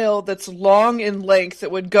pile that's long in length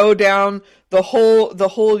that would go down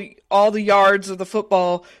all the yards of the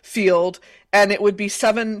football field, and it would be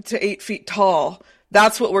 7 to 8 feet tall.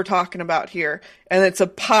 That's what we're talking about here. And it's a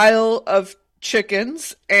pile of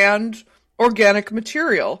chickens and organic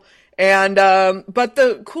material. And but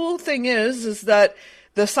the cool thing is that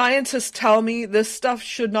the scientists tell me this stuff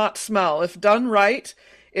should not smell. If done right,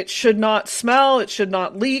 it should not smell, it should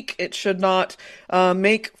not leak, it should not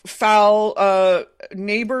make foul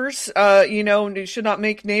neighbors, it should not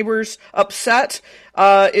make neighbors upset.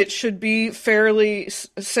 It should be fairly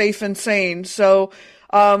safe and sane. So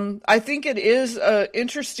I think it is an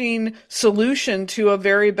interesting solution to a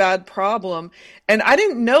very bad problem. And I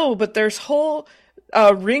didn't know, but there's whole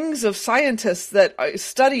rings of scientists that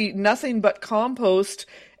study nothing but compost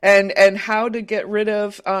and how to get rid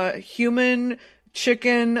of human,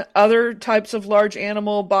 chicken, other types of large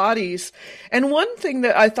animal bodies. And one thing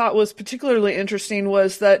that I thought was particularly interesting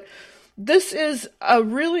was that this is a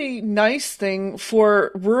really nice thing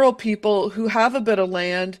for rural people who have a bit of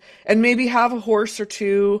land and maybe have a horse or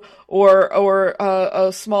 2 or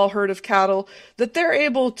a small herd of cattle, that they're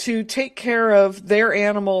able to take care of their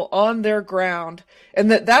animal on their ground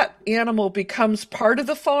and that animal becomes part of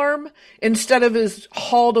the farm instead of is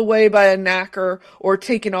hauled away by a knacker or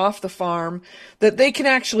taken off the farm, that they can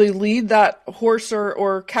actually lead that horse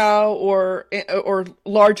or cow or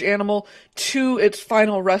large animal to its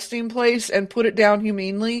final resting place and put it down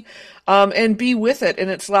humanely, and be with it in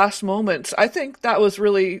its last moments. I think that was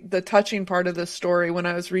really the touching part of this story when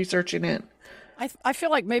I was researching it. I feel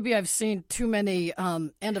like maybe I've seen too many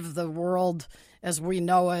end of the world as we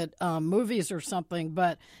know it, movies or something,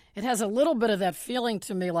 but it has a little bit of that feeling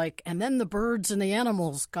to me, like, and then the birds and the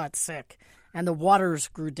animals got sick and the waters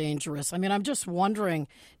grew dangerous. I mean, I'm just wondering,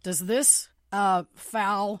 does this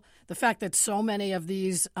foul, the fact that so many of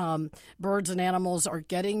these birds and animals are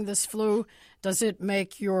getting this flu, does it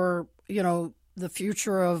make your, the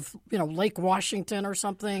future of, Lake Washington or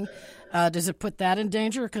something, does it put that in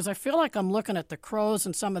danger? Because I feel like I'm looking at the crows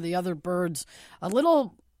and some of the other birds a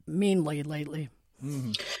little meanly lately.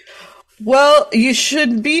 Mm-hmm. Well, you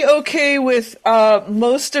should be okay with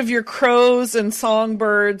most of your crows and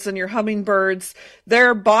songbirds and your hummingbirds.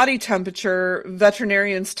 Their body temperature,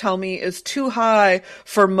 veterinarians tell me, is too high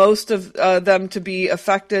for most of them to be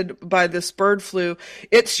affected by this bird flu.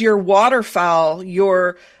 It's your waterfowl,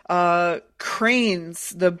 your cranes,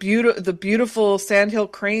 the beautiful sandhill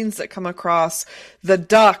cranes that come across, the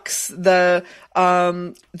ducks, the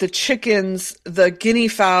chickens, the guinea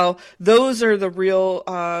fowl. Those are the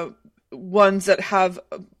real ones that have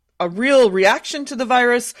a real reaction to the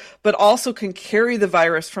virus, but also can carry the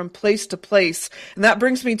virus from place to place. And that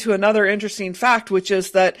brings me to another interesting fact, which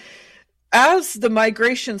is that as the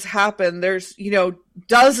migrations happen, there's,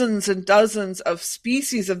 dozens and dozens of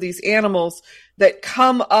species of these animals that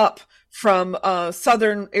come up from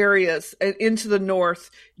southern areas into the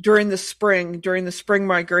north during the spring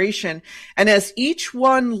migration. And as each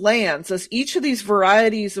one lands, as each of these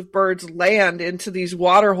varieties of birds land into these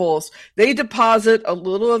water holes, they deposit a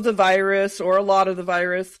little of the virus or a lot of the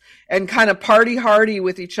virus and kind of party hardy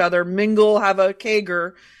with each other, mingle, have a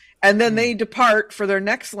kegger, and then they depart for their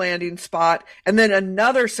next landing spot. And then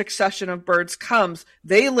another succession of birds comes.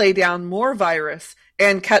 They lay down more virus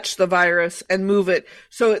and catch the virus and move it.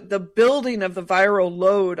 So the building of the viral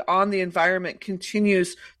load on the environment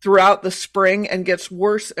continues throughout the spring and gets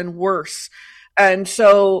worse and worse. And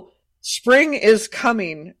so spring is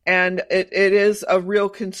coming, and it is a real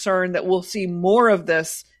concern that we'll see more of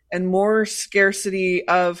this and more scarcity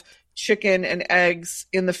of chicken and eggs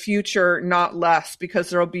in the future, not less, because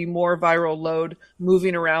there'll be more viral load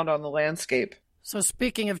moving around on the landscape. So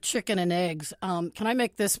speaking of chicken and eggs, can I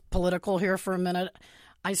make this political here for a minute?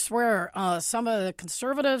 I swear some of the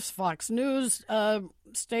conservatives, Fox News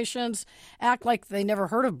stations, act like they never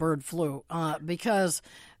heard of bird flu because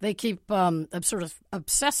they keep sort of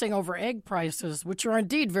obsessing over egg prices, which are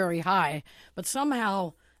indeed very high. But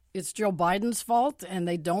somehow it's Joe Biden's fault, and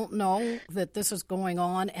they don't know that this is going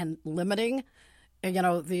on and limiting,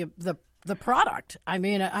 the product. I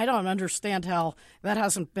mean, I don't understand how that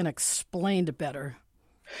hasn't been explained better.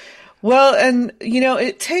 Well, and,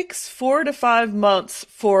 it takes 4 to 5 months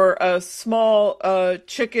for a small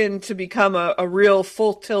chicken to become a real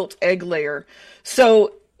full tilt egg layer.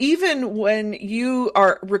 So even when you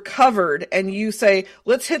are recovered and you say,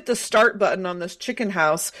 let's hit the start button on this chicken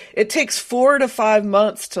house, it takes 4 to 5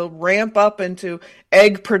 months to ramp up into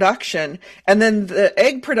egg production. And then the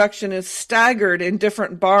egg production is staggered in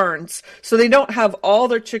different barns. So they don't have all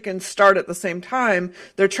their chickens start at the same time.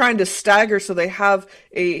 They're trying to stagger so they have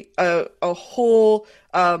a whole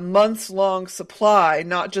months-long supply,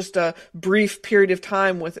 not just a brief period of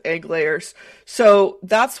time with egg layers. So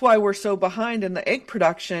that's why we're so behind in the egg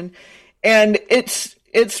production. And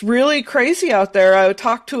it's really crazy out there. I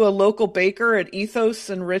talked to a local baker at Ethos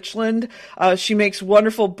in Richland. She makes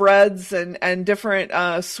wonderful breads and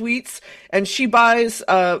different sweets, and she buys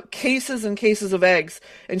cases and cases of eggs.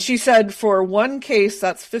 And she said for one case,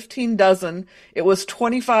 that's 15 dozen, it was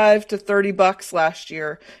 $25 to $30 last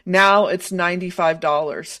year. Now it's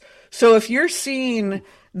 $95. So if you're seeing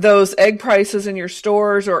those egg prices in your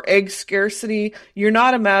stores or egg scarcity, you're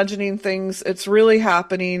not imagining things. It's really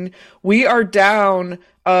happening. We are down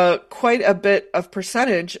quite a bit of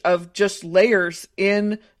percentage of just layers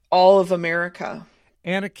in all of America.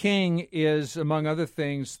 Anna King is, among other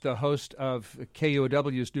things, the host of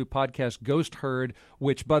KUOW's new podcast, Ghost Herd,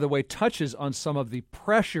 which, by the way, touches on some of the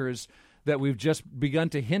pressures that we've just begun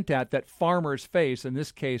to hint at that farmers face, in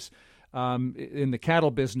this case, in the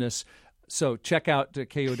cattle business. So check out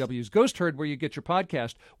KUOW's Ghost Herd where you get your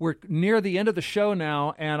podcast. We're near the end of the show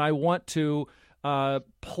now, and I want to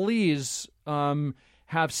please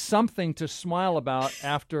have something to smile about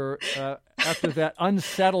after that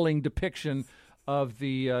unsettling depiction of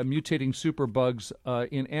the mutating superbugs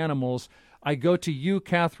in animals, I go to you,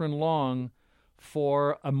 Catherine Long,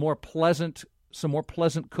 for some more pleasant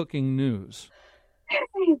cooking news.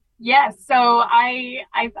 Yes, so I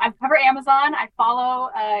cover Amazon. I follow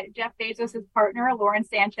Jeff Bezos' partner, Lauren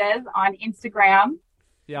Sanchez, on Instagram.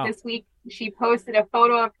 Yeah. This week, she posted a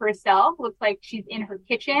photo of herself. Looks like she's in her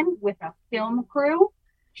kitchen with a film crew.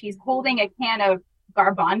 She's holding a can of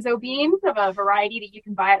garbanzo beans of a variety that you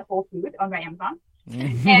can buy at Whole Foods, owned by Amazon.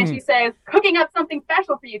 Mm-hmm. And she says, cooking up something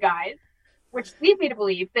special for you guys, which leads me to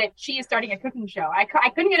believe that she is starting a cooking show. I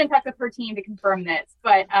couldn't get in touch with her team to confirm this,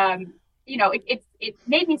 but it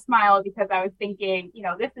made me smile because I was thinking,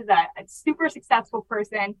 this is a super successful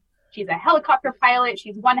person. She's a helicopter pilot.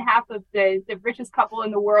 She's one half of the richest couple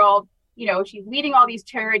in the world. She's leading all these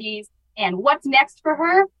charities. And what's next for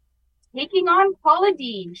her? Taking on Paula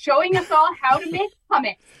Deen, showing us all how to make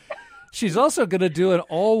hummus. She's also going to do an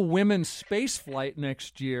all-women space flight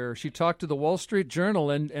next year. She talked to the Wall Street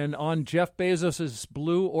Journal, and on Jeff Bezos'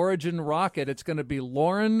 Blue Origin rocket, it's going to be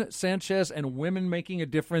Lauren Sanchez and women making a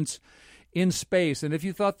difference in space. And if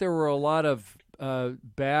you thought there were a lot of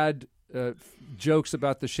bad jokes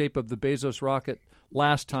about the shape of the Bezos rocket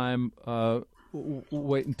last time,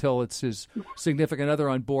 wait until it's his significant other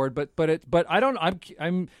on board. But I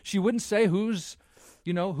don't. She wouldn't say who's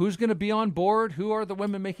going to be on board. Who are the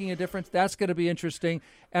women making a difference? That's going to be interesting.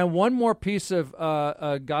 And one more piece of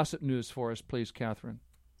gossip news for us, please, Catherine.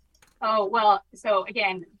 Oh well. So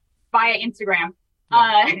again, via Instagram.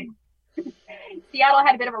 Yeah. Seattle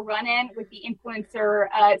had a bit of a run-in with the influencer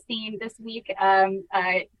scene this week.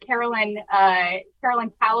 Carolyn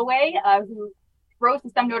Calloway, who rose to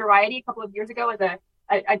some notoriety a couple of years ago as a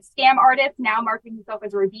scam artist, now marketing himself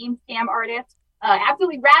as a redeemed scam artist,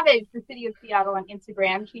 absolutely ravaged the city of Seattle on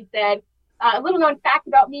Instagram. She said, a little known fact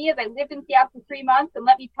about me is I lived in Seattle for 3 months, and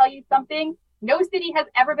let me tell you something, no city has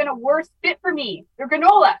ever been a worse fit for me. The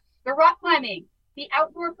granola, the rock climbing, the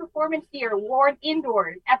outdoor performance gear worn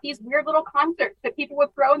indoors at these weird little concerts that people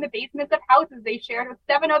would throw in the basements of houses they shared with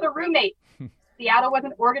 7 other roommates. Seattle was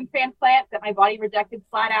an organ transplant that my body rejected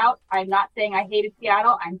flat out. I'm not saying I hated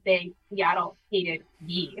Seattle. I'm saying Seattle hated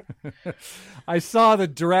me. I saw the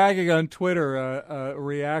dragging on Twitter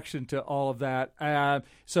reaction to all of that.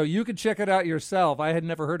 So you can check it out yourself. I had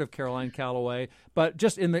never heard of Caroline Calloway, but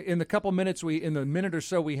just in the couple minutes in the minute or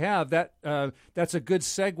so we have, that's a good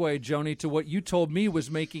segue, Joni, to what you told me was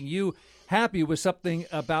making you happy with something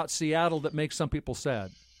about Seattle that makes some people sad.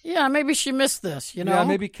 Yeah, maybe she missed this, Yeah,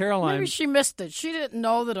 maybe Caroline. Maybe she missed it. She didn't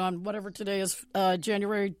know that on whatever today is,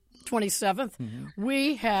 January 27th,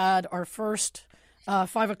 we had our first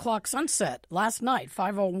 5 o'clock sunset last night,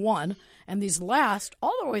 5:01, and these last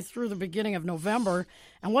all the way through the beginning of November.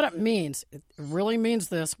 And what it really means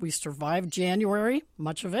this. We survived January,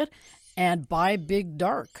 much of it, and by Big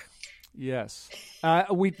Dark. Yes.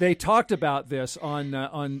 They talked about this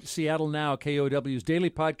on Seattle Now, KOW's daily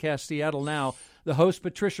podcast, Seattle Now. The hosts,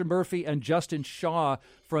 Patricia Murphy and Justin Shaw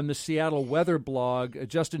from the Seattle Weather blog.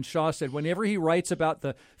 Justin Shaw said whenever he writes about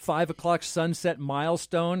the 5 o'clock sunset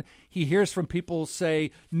milestone, he hears from people say,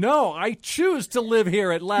 no, I choose to live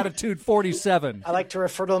here at latitude 47. I like to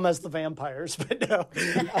refer to them as the vampires, but no.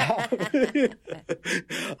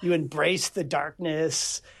 You embrace the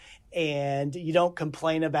darkness and you don't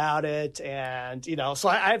complain about it. And, so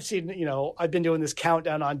I've seen, I've been doing this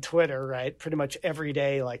countdown on Twitter, right? Pretty much every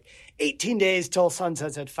day, like 18 days till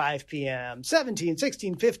sunsets at 5 p.m., 17,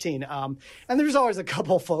 16, 15. And there's always a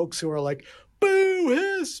couple folks who are like, boo,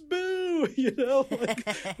 hiss, boo,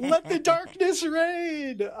 let the darkness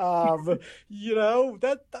reign. That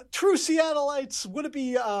true Seattleites wouldn't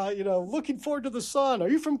be, looking forward to the sun. Are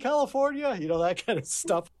you from California? That kind of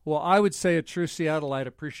stuff. Well, I would say a true Seattleite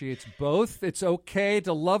appreciates both. It's okay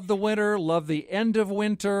to love the winter, love the end of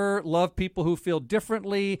winter, love people who feel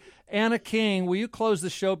differently. Anna King, will you close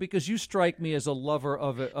the show because you strike me as a lover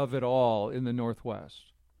of it all in the Northwest?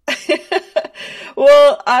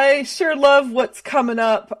 Well, I sure love what's coming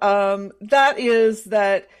up. That is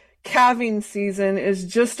that calving season is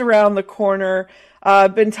just around the corner.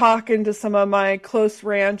 I've been talking to some of my close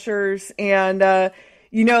ranchers, and, at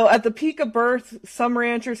the peak of birth, some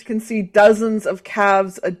ranchers can see dozens of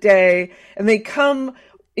calves a day, and they come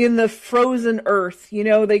in the frozen earth.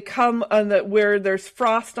 They come where there's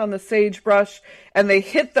frost on the sagebrush, and they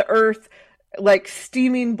hit the earth like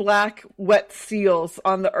steaming black, wet seals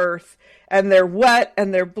on the earth. And they're wet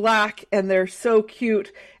and they're black and they're so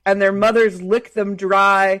cute and their mothers lick them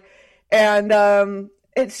dry. And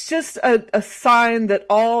it's just a sign that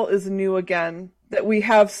all is new again, that we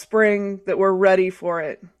have spring, that we're ready for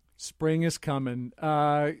it. Spring is coming.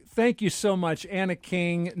 Thank you so much, Anna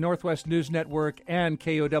King, Northwest News Network, and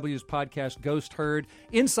KOW's podcast Ghost Herd,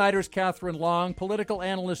 insiders Catherine Long, political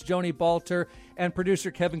analyst Joni Balter, and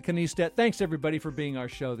producer Kevin Kniestet. Thanks, everybody, for being our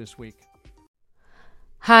show this week.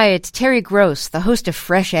 Hi, it's Terry Gross, the host of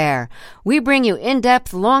Fresh Air. We bring you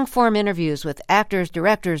in-depth, long-form interviews with actors,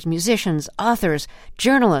 directors, musicians, authors,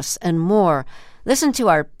 journalists, and more. Listen to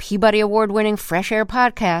our Peabody Award-winning Fresh Air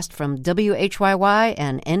podcast from WHYY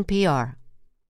and NPR.